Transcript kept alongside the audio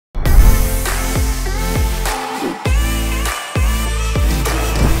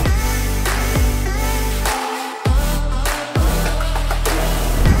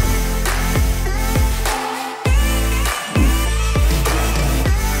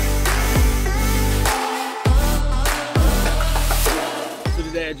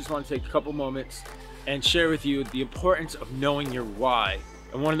I just want to take a couple moments and share with you the importance of knowing your why.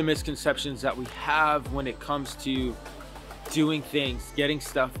 And one of the misconceptions that we have when it comes to doing things, getting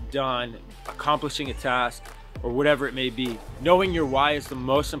stuff done, accomplishing a task, or whatever it may be. Knowing your why is the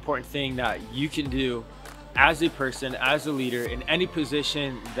most important thing that you can do as a person, as a leader, in any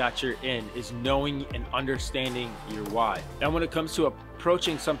position that you're in, is knowing and understanding your why. Now, when it comes to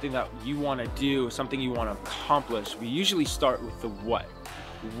approaching something that you want to do, something you want to accomplish, we usually start with the what.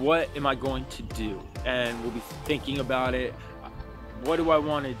 What am I going to do? And we'll be thinking about it. What do I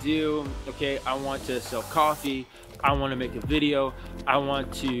want to do? Okay, I want to sell coffee. I want to make a video. I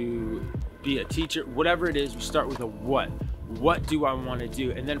want to be a teacher. Whatever it is, we start with a what. What do I want to do?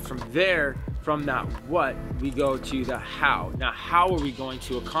 And then from there, from that what, we go to the how. Now, how are we going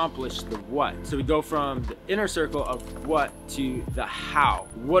to accomplish the what? So we go from the inner circle of what to the how.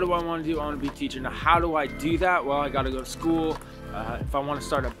 What do I want to do? I want to be a teacher. Now, how do I do that? Well, I got to go to school. If I want to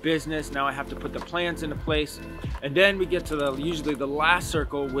start a business, now I have to put the plans into place. And then we get to usually the last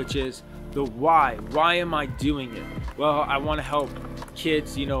circle, which is the why. Why am I doing it? Well, I want to help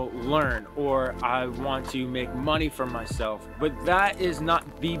kids, learn, or I want to make money for myself. But that is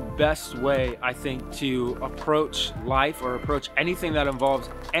not the best way, I think, to approach life or approach anything that involves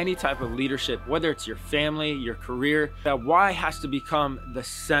any type of leadership, whether it's your family, your career. That why has to become the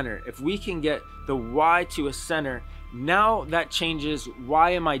center. If we can get the why to a center, now that changes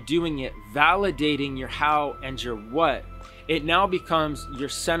why am I doing it, validating your how and your what. It now becomes your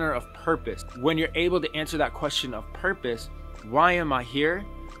center of purpose. When you're able to answer that question of purpose, why am I here?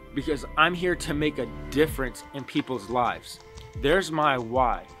 Because I'm here to make a difference in people's lives. There's my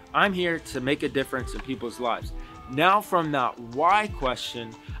why. I'm here to make a difference in people's lives. Now from that why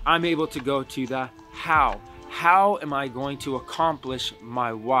question, I'm able to go to the how. How am I going to accomplish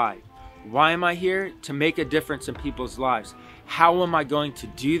my why? Why am I here? To make a difference in people's lives. How am I going to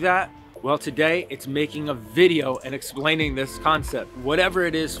do that? Well, today it's making a video and explaining this concept. Whatever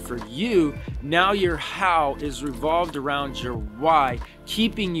it is for you, now your how is revolved around your why,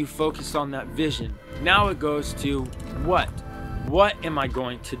 keeping you focused on that vision. Now it goes to what? What am I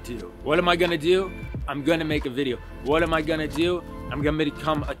going to do? What am I going to do? I'm going to make a video. What am I going to do? I'm going to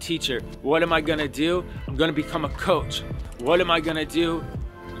become a teacher. What am I going to do? I'm going to become a coach. What am I going to do?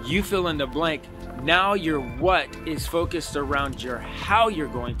 You fill in the blank. Now your what is focused around your how you're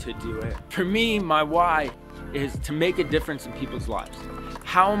going to do it. For me, my why is to make a difference in people's lives.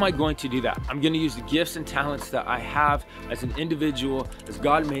 How am I going to do that? I'm going to use the gifts and talents that I have as an individual, as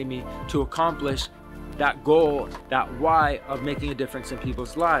God made me, to accomplish that goal, that why of making a difference in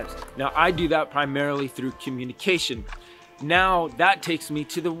people's lives. Now, I do that primarily through communication. Now that takes me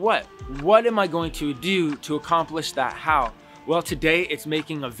to the what. What am I going to do to accomplish that how? Well, today it's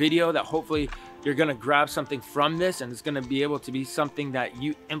making a video that hopefully you're gonna grab something from this, and it's gonna be able to be something that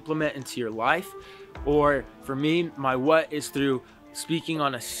you implement into your life. Or for me, my what is through speaking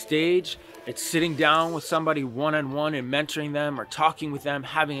on a stage. It's sitting down with somebody one-on-one and mentoring them, or talking with them,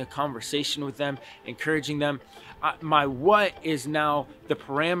 having a conversation with them, encouraging them. My what is now the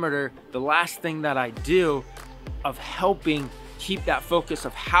parameter, the last thing that I do of helping keep that focus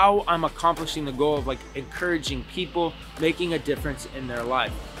of how I'm accomplishing the goal of encouraging people, making a difference in their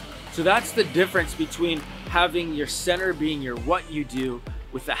life. So that's the difference between having your center being your what you do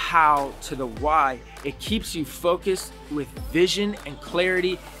with the how to the why. It keeps you focused with vision and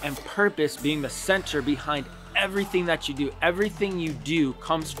clarity and purpose being the center behind everything that you do. Everything you do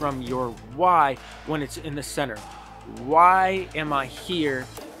comes from your why when it's in the center. Why am I here?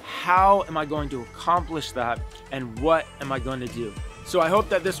 How am I going to accomplish that? And what am I going to do? So I hope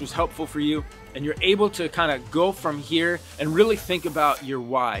that this was helpful for you and you're able to kind of go from here and really think about your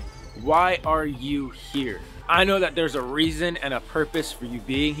why. Why are you here? I know that there's a reason and a purpose for you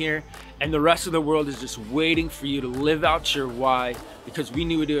being here, and the rest of the world is just waiting for you to live out your why, because we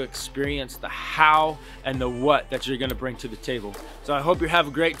need to experience the how and the what that you're going to bring to the table. So I hope you have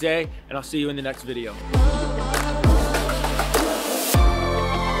a great day, and I'll see you in the next video.